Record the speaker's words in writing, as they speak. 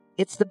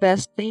It's the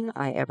best thing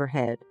I ever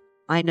had.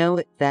 I know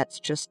it, that's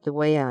just the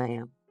way I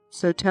am.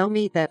 So tell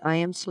me that I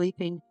am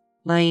sleeping,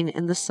 laying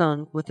in the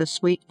sun with a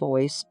sweet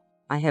voice.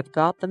 I have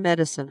got the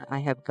medicine, I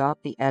have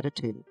got the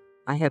attitude.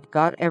 I have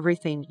got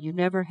everything you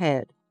never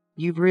had.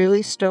 You've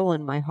really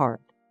stolen my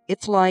heart.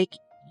 It's like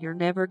you're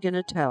never going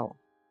to tell.